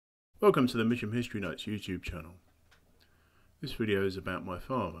Welcome to the Mitcham History Notes YouTube channel. This video is about my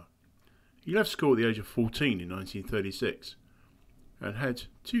father. He left school at the age of 14 in 1936 and had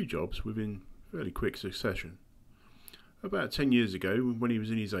two jobs within fairly quick succession. About 10 years ago, when he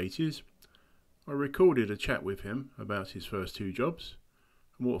was in his 80s, I recorded a chat with him about his first two jobs,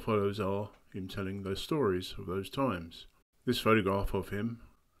 and what follows are him telling those stories of those times. This photograph of him,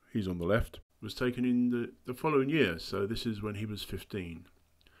 he's on the left, was taken in the following year, so this is when he was 15.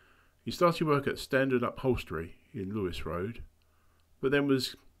 He started work at Standard Upholstery in Lewis Road, but then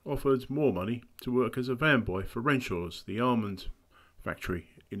was offered more money to work as a van boy for Renshaw's, the almond factory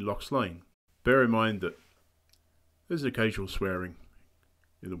in Locks Lane. Bear in mind that there's occasional swearing,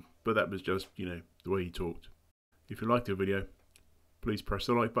 but that was just, the way he talked. If you liked the video, please press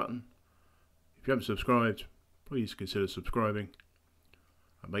the like button. If you haven't subscribed, please consider subscribing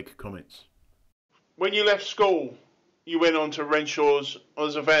and make comments. When you left school, you went on to Renshaw's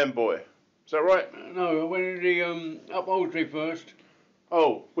as a van boy. Is that right? No, I went in the upholstery first.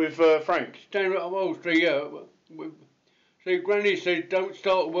 Oh, with Frank? Standard Upholstery, yeah. See, Granny said don't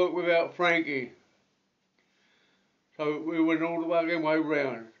start work without Frankie. So we went all the way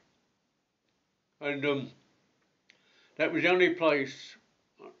round. And that was the only place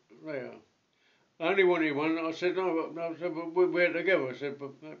there. I only wanted one. I said, no, I said, but we're together. I said,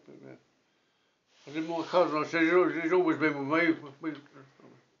 my cousin, I said, he's always been with me.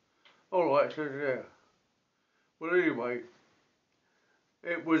 All right, I said, yeah. Well, anyway,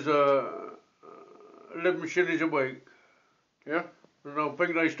 it was 11 shillings a week. Yeah? And I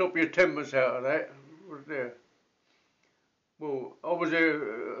think they stopped your 10 months out of that. Was there. Well, I was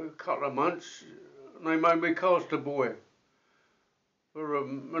there a couple of months, and they made me caster boy for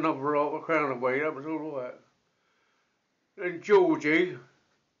another £1 a week. That was all right. And Georgie,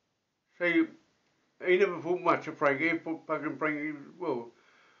 see, he never thought much of Frank. He thought fucking Frank, well,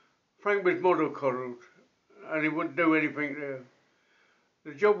 Frank was model coddled, and he wouldn't do anything there.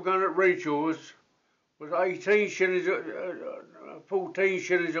 The job going at Renshaw's was 18 shillings, 14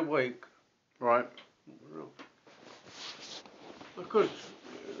 shillings a week. Right. Because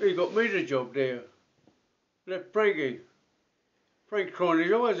he got me the job there. Left Frankie. Frank's crying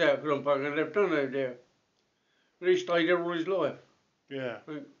his eyes out because I'm fucking left on out there. And he stayed there all his life. Yeah.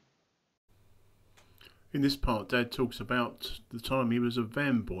 In this part, Dad talks about the time he was a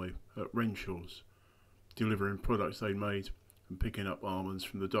van boy at Renshaw's, delivering products they'd made and picking up almonds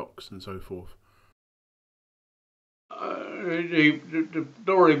from the docks and so forth. The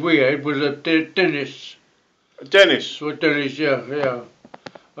lorry we had was a Dennis. Dennis? So Dennis, yeah.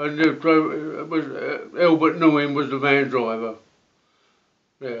 And it was Albert Nguyen was the van driver.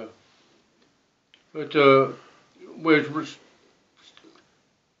 Yeah. But we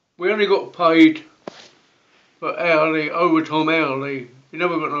only got paid for hourly, overtime hourly. You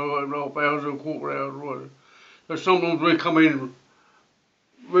never got no half hours or quarter hours. Right? So sometimes we come in,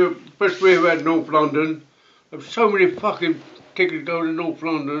 especially we had North London, there were so many fucking tickets going to North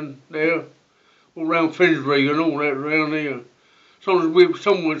London there, all around Finsbury and all that around there. Sometimes we were at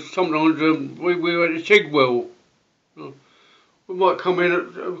Chigwell. We might come in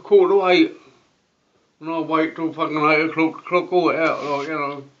at 7:45, and I'll wait till fucking 8 o'clock, clock all out, like,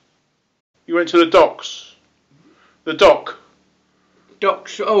 You went to the docks? The dock?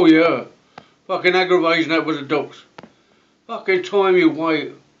 Docks, oh yeah. Fucking aggravation, that was the docks. Fucking time you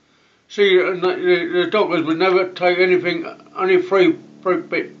wait. See, the dockers would never take anything, only free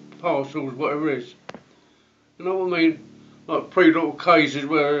bit parcels, whatever it is. You know what I mean? Like 3 little cases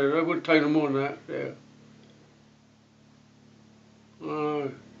where they wouldn't take them on that, yeah.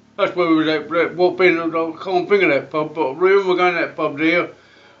 That's where we was at, what been, I can't think of that pub, but I remember going to that pub there,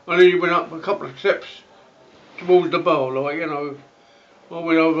 and then you went up a couple of steps towards the bar, like, I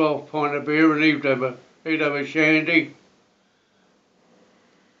went over half a pint of beer and he'd have a shandy.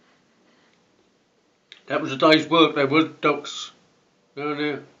 That was a day's work, there was docks down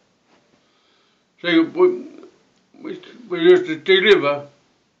there. See, we used to deliver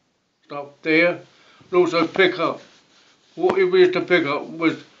stuff there and also pick up. What we used to pick up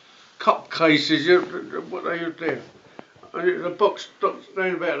was cup cases, what they used there. And the box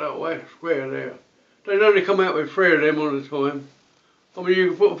stand about that way, square there. They'd only come out with 3 of them all the time. I mean, you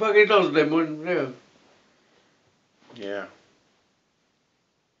could put a fucking dozen of them on there. Yeah.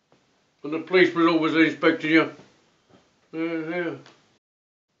 And the police was always inspecting you. Yeah.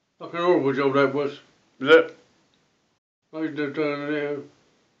 Fucking horrible job that was. Was it? I used to turn there.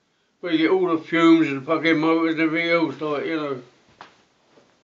 Where you get all the fumes and the fucking motors and everything else, like,